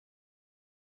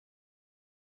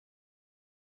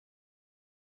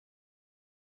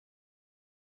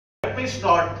me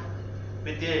start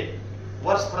with a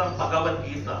verse from Bhagavad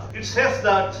Gita. It says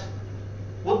that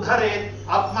Uddharet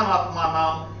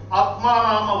Atmanatmanam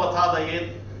Atmanam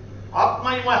Avatadayet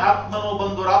Atmaiva Atmano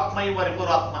Bandhur Atmaiva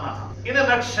Ripuratmanaha. In a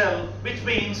nutshell, which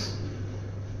means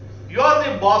you are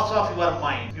the boss of your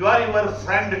mind. You are your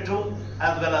friend too,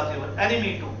 as well as your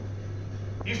enemy too.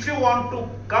 If you want to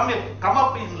come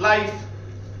up in life,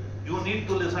 you need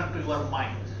to listen to your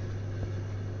mind.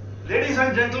 Ladies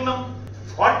and gentlemen,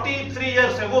 43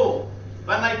 years ago,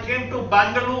 when I came to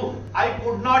Bangalore, I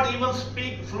could not even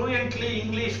speak fluently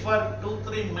English for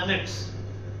 2-3 minutes.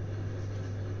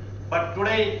 But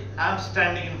today, I am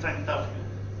standing in front of you.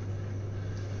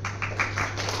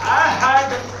 I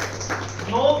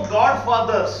had no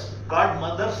godfathers,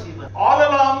 godmothers even. All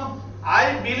along,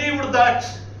 I believed that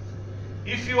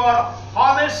if you are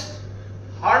honest,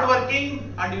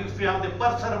 hardworking, and if you have the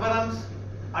perseverance,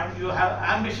 and you have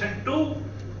ambition too,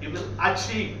 you will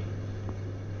achieve.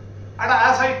 And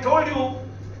as I told you,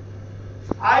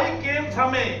 I came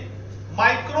from a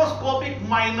microscopic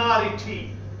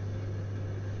minority.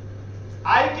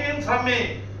 I came from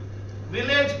a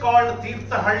village called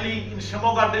Tirthahalli in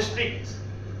Shimoga district.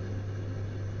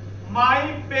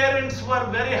 My parents were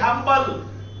very humble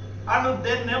and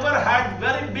they never had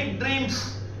very big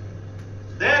dreams.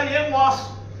 Their aim was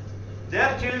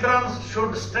their children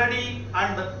should study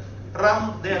and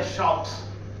run their shops.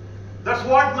 That's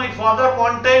what my father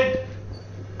wanted,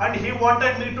 and he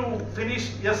wanted me to finish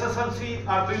SSLC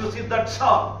or PUC, that's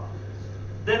all.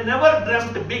 They never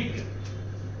dreamt big.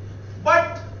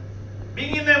 But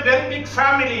being in a very big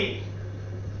family,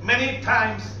 many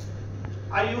times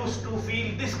I used to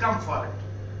feel discomfort,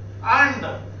 and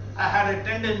I had a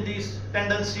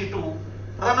tendency to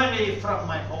run away from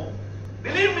my home.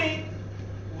 Believe me,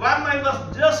 when I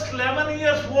was just 11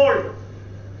 years old,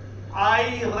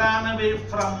 I ran away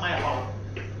from my home.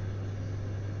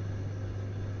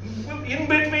 In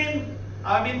between,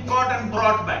 I've been caught and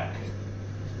brought back.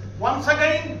 Once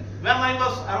again, when I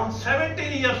was around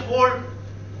 17 years old,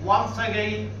 once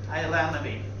again I ran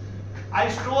away. I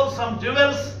stole some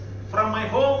jewels from my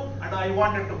home and I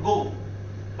wanted to go.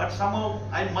 But somehow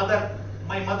my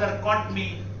mother caught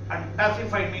me and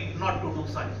pacified me not to do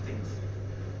such things.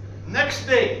 Next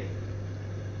day,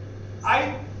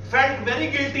 I felt very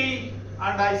guilty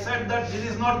and I said that this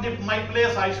is not my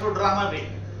place, I should run away.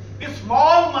 With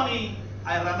small money,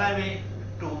 I ran away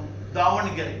to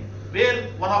Davangere, where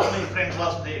one of my friends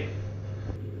was there.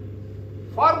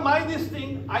 For this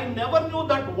thing, I never knew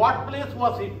that what place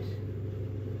was it.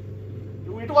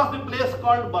 It was the place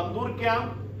called Bandur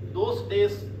Camp. Those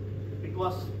days, it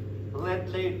was red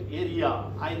light area.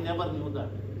 I never knew that.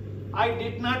 I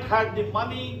did not have the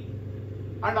money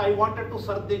and I wanted to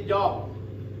search the job.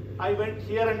 I went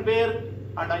here and there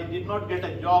and I did not get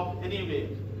a job anywhere.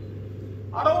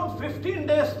 Around 15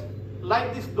 days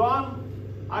like this gone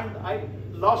and I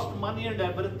lost money and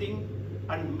everything,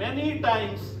 and many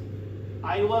times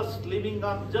I was living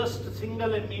on just a single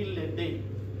meal a day.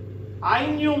 I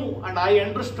knew and I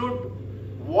understood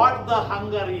what the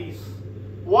hunger is,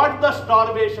 what the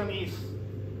starvation is.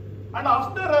 And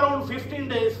after around 15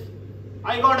 days,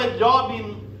 I got a job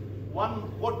in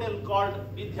one hotel called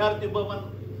Vidyarthi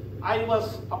Bhavan. I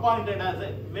was appointed as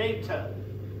a waiter.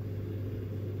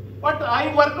 But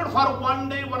I worked for 1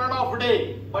 day, 1.5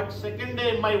 days. But second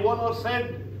day, my owner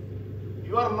said,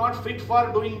 you are not fit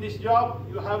for doing this job.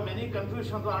 You have many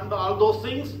confusions and all those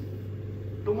things.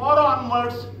 Tomorrow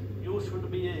onwards, you should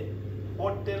be a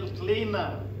hotel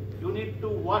cleaner. You need to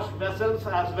wash vessels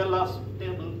as well as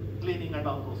table cleaning and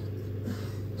all those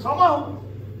things. Somehow,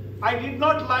 I did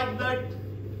not like that.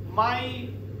 My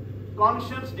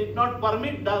conscience did not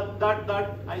permit that.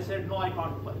 I said, no, I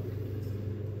can't work.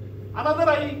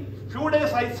 Another few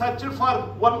days I searched for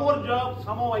one more job.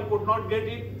 Somehow I could not get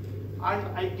it.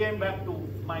 And I came back to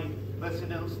my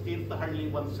residence, Tirthahalli,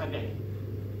 once again.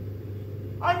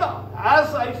 And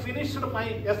as I finished my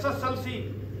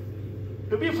SSLC,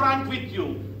 to be frank with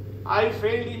you, I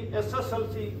failed in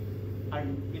SSLC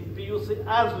and in PUC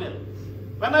as well.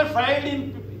 When I failed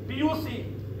in PUC,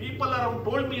 people around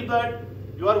told me that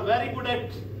you are very good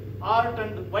at art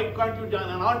and why can't you join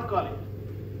an art college?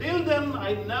 Till then,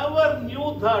 I never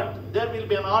knew that there will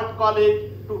be an art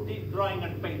college to teach drawing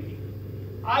and painting.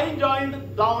 I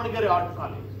joined Davangere Art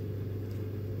College.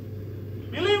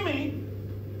 Believe me,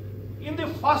 in the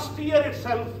first year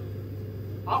itself,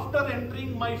 after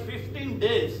entering my 15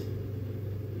 days,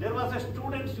 there was a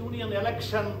students' union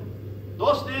election.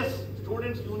 Those days,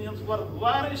 students' unions were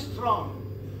very strong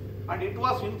and it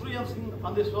was influencing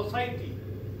on the society.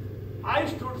 I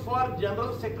stood for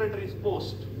General Secretary's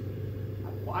post.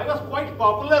 I was quite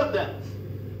popular then.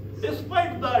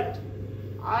 Despite that,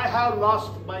 I have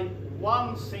lost by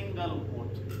one single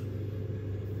vote.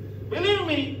 Believe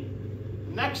me,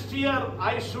 next year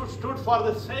I stood for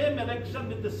the same election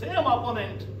with the same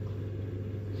opponent.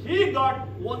 He got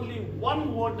only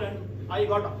one vote and I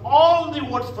got all the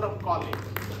votes from college.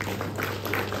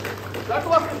 That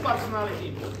was the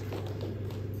personality.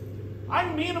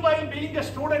 And meanwhile, being a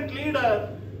student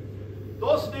leader,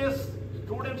 those days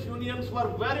students' unions were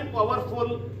very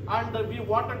powerful and we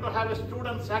wanted to have a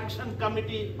students' action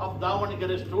committee of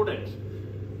Davanagere students.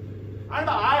 And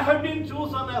I have been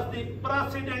chosen as the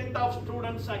president of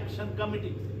Students' Action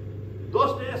Committee.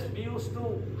 Those days we used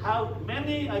to have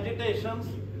many agitations,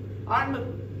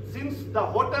 and since the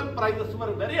hotel prices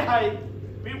were very high,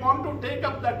 we want to take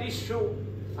up that issue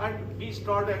and we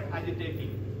started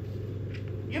agitating.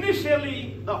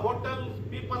 Initially, the hotel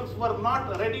people were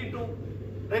not ready to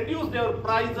reduce their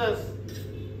prices,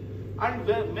 and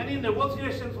many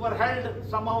negotiations were held,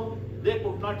 somehow they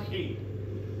could not heed.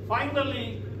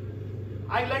 Finally,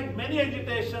 I led many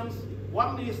agitations.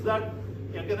 One is that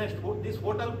against this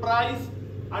hotel price,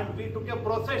 and we took a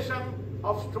procession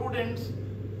of students.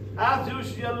 As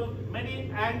usual,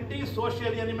 many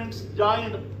anti-social elements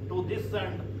joined to this,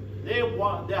 and they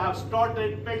have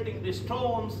started pelting the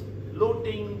stones,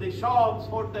 looting the shops,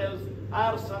 hotels,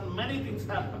 arson, many things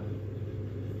happened.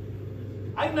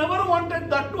 I never wanted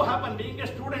that to happen. Being a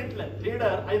student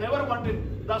leader, I never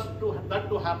wanted that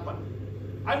to happen.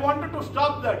 I wanted to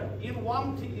stop that.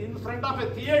 In front of a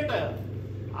theater,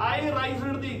 I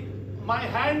raised my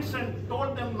hands and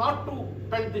told them not to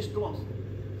pelt the stones.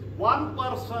 One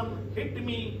person hit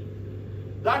me.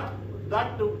 That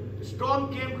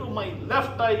stone came to my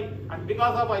left eye, and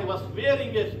because of I was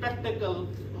wearing a spectacle,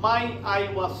 my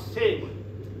eye was saved.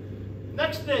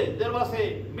 Next day, there was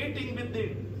a meeting with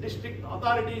the district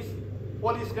authorities,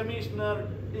 police commissioner,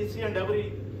 DC, and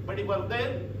everybody were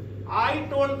there. I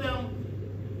told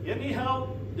them, anyhow,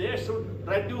 they should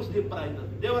reduce the prices.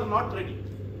 They were not ready.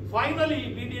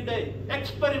 Finally, we did an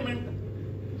experiment.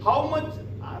 How much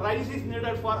rice is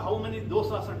needed for how many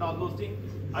dosas and all those things.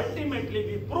 Ultimately,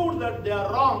 we proved that they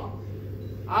are wrong,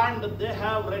 and they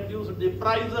have reduced the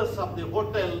prices of the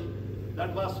hotel.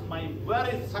 That was my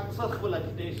very successful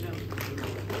agitation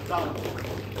down.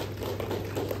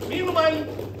 Meanwhile,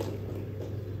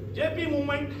 JP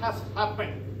movement has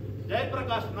happened.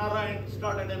 Jayaprakash Narayan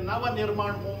started a Nava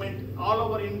Nirman movement all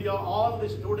over India. All the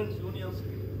students' unions,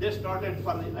 they started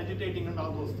for the agitating and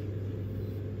all those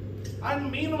things.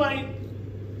 And meanwhile,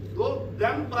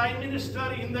 then Prime Minister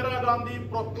Indira Gandhi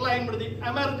proclaimed the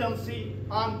emergency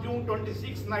on June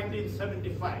 26,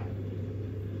 1975.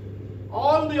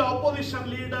 All the opposition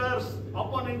leaders,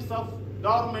 opponents of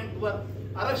government were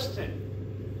arrested.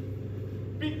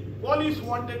 Police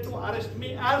wanted to arrest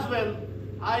me as well.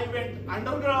 I went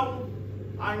underground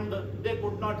and they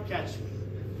could not catch me.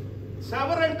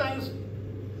 Several times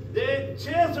they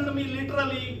chased me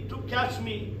literally to catch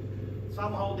me.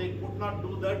 Somehow they could not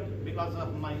do that because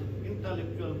of my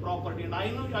intellectual property, and I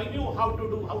knew how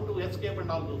to escape and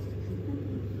all those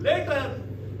things. Later,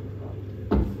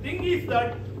 thing is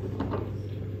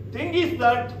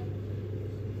that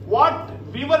what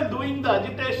we were doing, the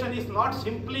agitation is not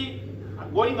simply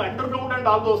going underground and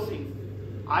all those things.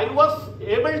 I was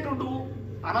able to do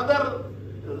another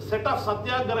set of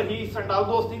satyagrahis and all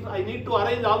those things. I need to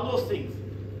arrange all those things.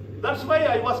 That's why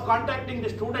I was contacting the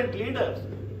student leaders.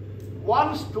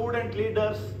 One student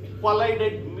leader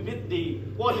collided with the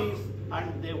police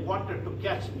and they wanted to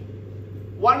catch me.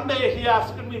 One day he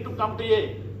asked me to come to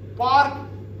a park.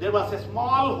 There was a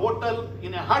small hotel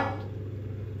in a hut,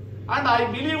 and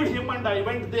I believed him and I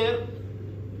went there.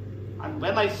 And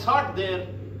when I sat there,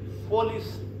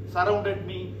 police surrounded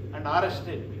me and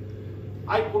arrested me.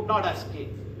 I could not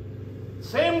escape.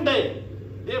 Same day,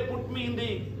 they put me in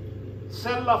the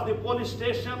cell of the police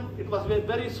station. It was a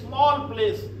very small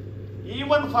place.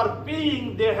 Even for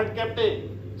peeing, they had kept a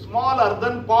small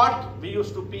earthen pot. We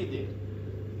used to pee there.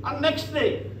 And next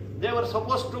day, they were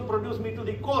supposed to produce me to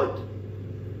the court.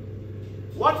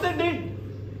 What they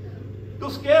did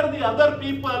to scare the other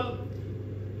people,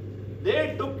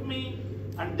 they took me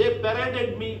and they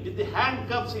paraded me with the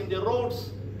handcuffs in the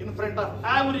roads in front of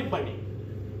everybody.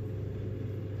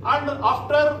 And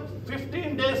after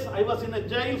 15 days, I was in a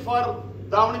jail for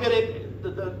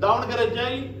Davanagere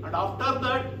jail, and after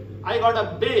that, I got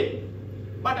a bail.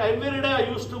 But every day I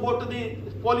used to go to the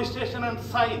police station and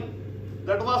sign.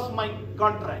 That was my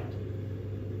contract.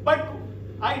 But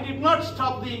I did not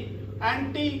stop the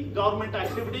anti-government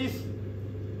activities.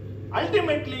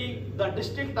 Ultimately, the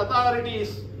district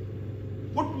authorities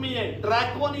put me a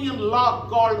draconian law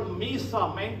called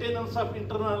MISA, Maintenance of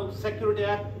Internal Security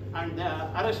Act, and they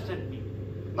arrested me.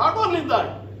 Not only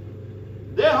that,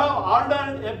 they have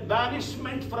ordered a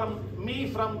banishment from me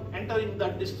from entering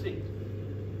that district.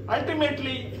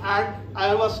 Ultimately,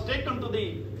 I was taken to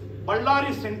the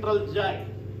Ballari Central Jail.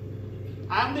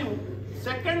 I am the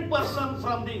second person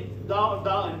from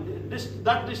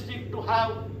that district to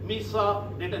have MISA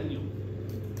detenue.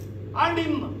 And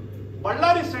in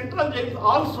Ballari Central Jail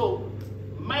also,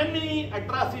 many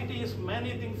atrocities,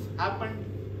 many things happened.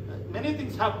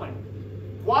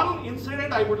 One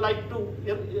incident I would like to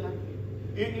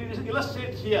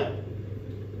illustrate here.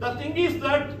 The thing is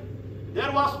that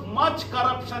there was much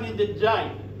corruption in the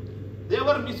jail. They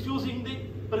were misusing the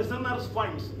prisoners'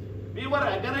 funds. We were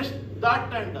against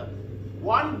that, and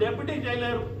one deputy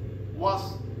jailer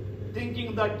was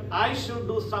thinking that I should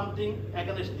do something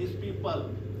against these people.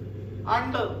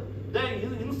 And they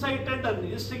incited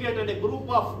and instigated a group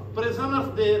of prisoners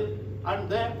there, and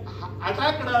they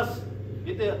attacked us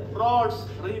with rods,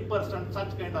 reapers, and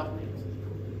such kind of things.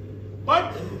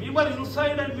 But we were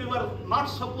inside and we were not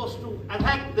supposed to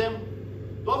attack them.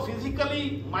 Though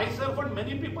physically, myself and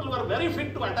many people were very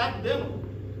fit to attack them,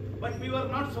 but we were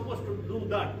not supposed to do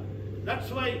that. That's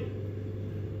why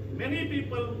many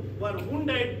people were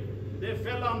wounded, they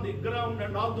fell on the ground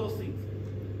and all those things.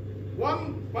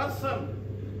 One person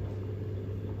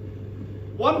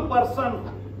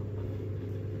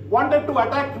wanted to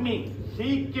attack me.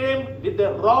 He came with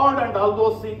a rod and all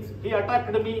those things. He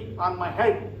attacked me on my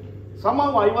head.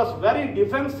 Somehow I was very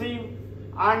defensive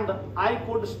and I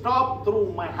could stop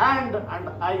through my hand and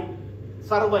I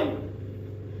survived.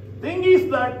 Thing is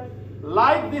that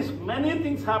like this, many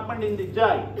things happened in the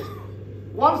jail.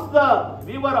 Once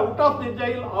we were out of the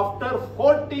jail, after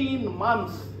 14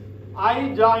 months,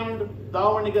 I joined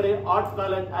Davanagere Art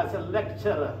College as a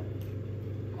lecturer.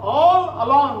 All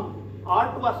along,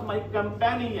 art was my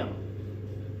companion.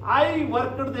 I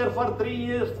worked there for 3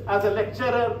 years as a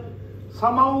lecturer.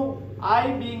 Somehow,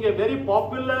 I being a very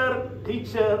popular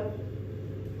teacher,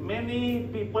 many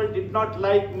people did not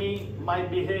like me, my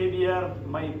behavior,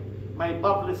 my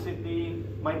publicity,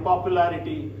 my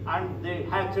popularity, and they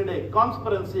hatched a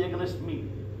conspiracy against me.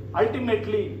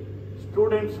 Ultimately,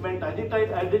 students went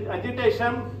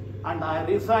agitation, and I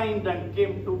resigned and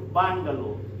came to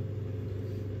Bangalore.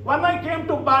 When I came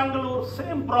to Bangalore,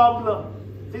 same problem.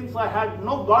 Since I had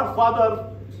no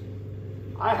godfather,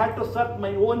 I had to search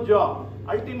my own job.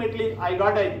 Ultimately, I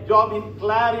got a job in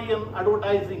Clarion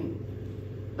Advertising.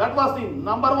 That was the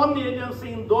 #1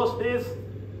 agency in those days.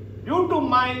 Due to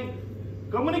my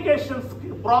communication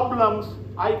problems,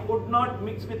 I could not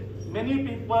mix with many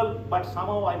people, but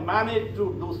somehow I managed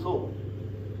to do so.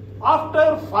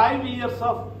 After 5 years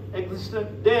of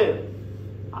existence there,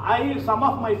 some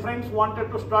of my friends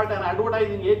wanted to start an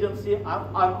advertising agency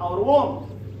on our own,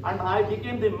 and I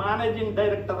became the managing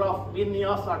director of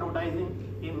Vinyas Advertising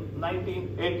in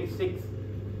 1986.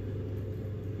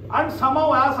 And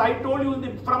somehow, as I told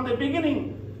you from the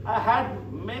beginning, I had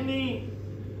many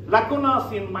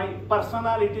lacunas in my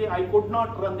personality. I could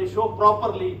not run the show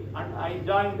properly, and I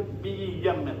joined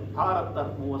BEML,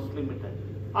 Bharat Movers Limited.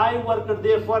 I worked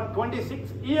there for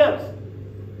 26 years.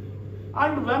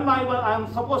 And when I am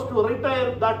supposed to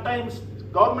retire, that time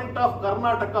government of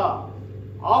Karnataka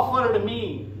offered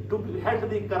me to head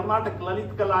the Karnataka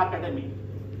Lalit Kala Academy.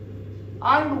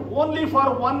 And only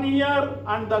for 1 year,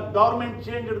 and the government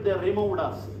changed, they removed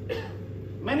us.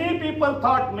 Many people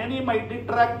thought, my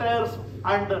detractors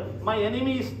and my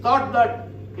enemies thought that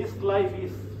his life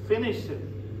is finished.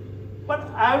 But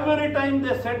every time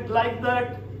they said like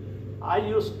that, I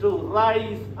used to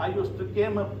rise, I used to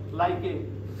come up like a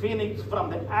phoenix from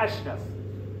the ashes.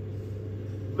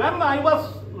 When I was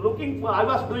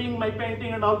doing my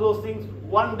painting and all those things,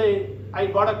 one day I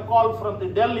got a call from the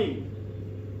Delhi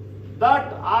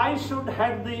that I should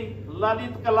head the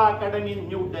Lalit Kala Academy in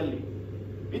New Delhi,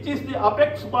 which is the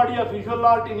apex body of visual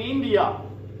art in India.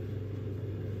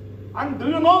 And do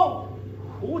you know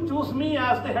who chose me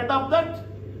as the head of that?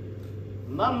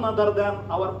 None other than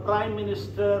our Prime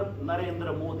Minister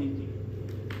Narendra Modi ji.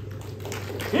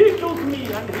 He took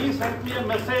me and he sent me a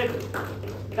message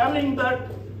telling that,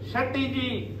 Shetty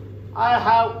ji, I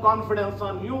have confidence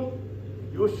on you.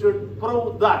 You should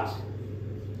prove that.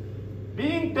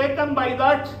 Being taken by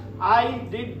that, I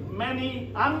did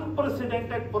many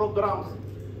unprecedented programs.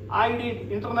 I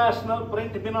did International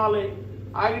Print Biennale,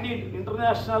 I did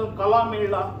International Kala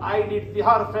Mela, I did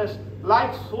Tihar Fest,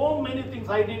 like so many things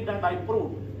I did and I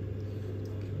proved.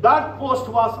 That post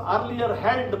was earlier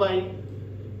held by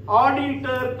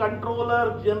Auditor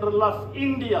Controller General of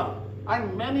India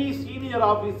and many senior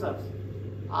officers.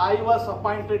 I was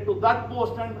appointed to that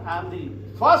post and I am the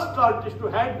first artist to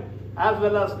head as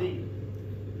well as the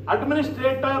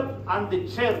administrator and the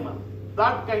chairman.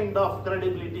 That kind of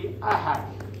credibility I had.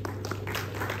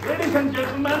 Ladies and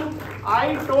gentlemen,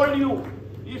 I told you,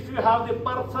 if you have the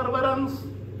perseverance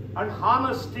and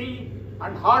honesty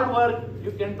and hard work,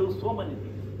 you can do so many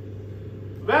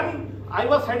things. When I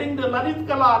was heading the Lalit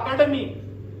Kala Academy,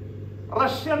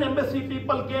 Russian embassy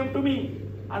people came to me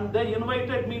and they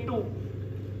invited me to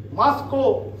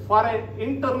Moscow for an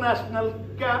international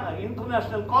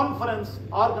conference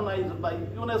organized by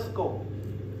UNESCO.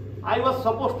 I was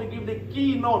supposed to give the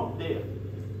keynote there.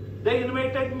 They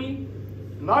invited me.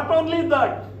 Not only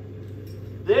that,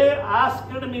 they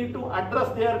asked me to address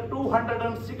their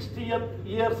 260th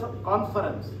years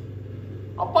conference.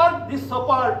 Apart,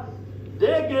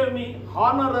 they gave me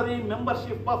honorary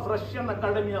membership of Russian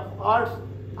Academy of Arts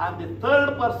and the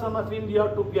third person of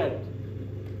India to get.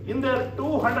 In their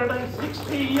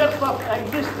 260 years of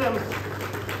existence,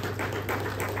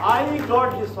 I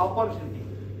got this opportunity.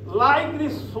 Like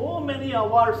this, so many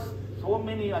awards, so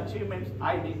many achievements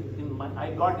I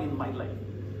got in my life.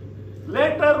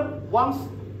 Later, once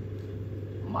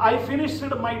I finished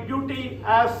my duty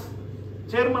as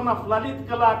chairman of Lalit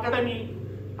Kala Academy,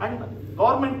 and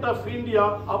Government of India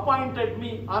appointed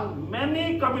me on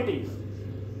many committees.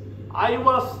 I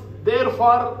was there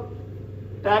for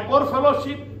Tagore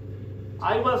Fellowship.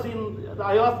 I was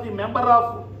the member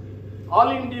of All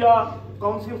India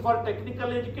Council for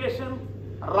Technical Education.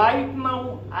 Right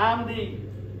now, I am the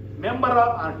member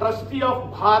of trustee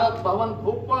of Bharat Bhavan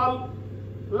Bhopal.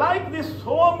 Like this,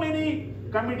 so many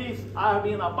committees I have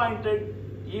been appointed.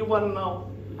 Even now,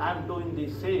 I am doing the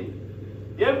same.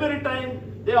 Every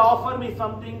time they offer me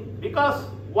something, because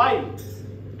why?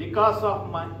 Because of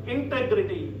my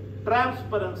integrity,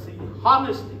 transparency,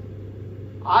 honesty.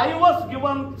 I was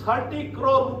given 30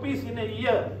 crore rupees in a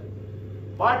year,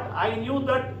 but I knew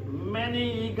that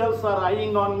many eagles are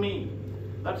eyeing on me.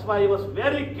 That's why I was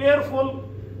very careful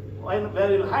while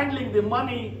handling the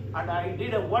money, and I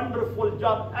did a wonderful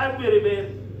job everywhere,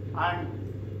 and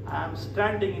I am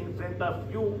standing in front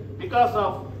of you because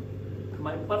of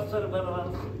my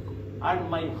perseverance and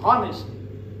my honesty.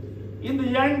 In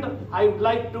the end, I would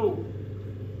like to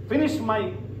finish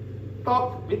my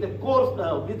talk with a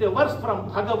verse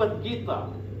from Bhagavad Gita,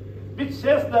 which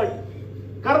says that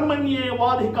Karmanye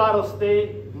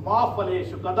vadhikaraste ma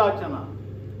phaleshu kadachana.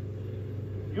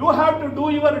 You have to do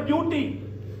your duty.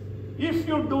 If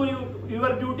you do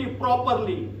your duty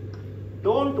properly,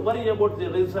 don't worry about the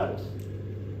results.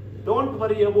 Don't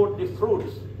worry about the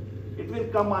fruits. It will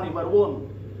come on your own.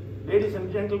 Ladies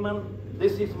and gentlemen,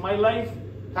 this is my life.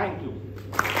 Thank you.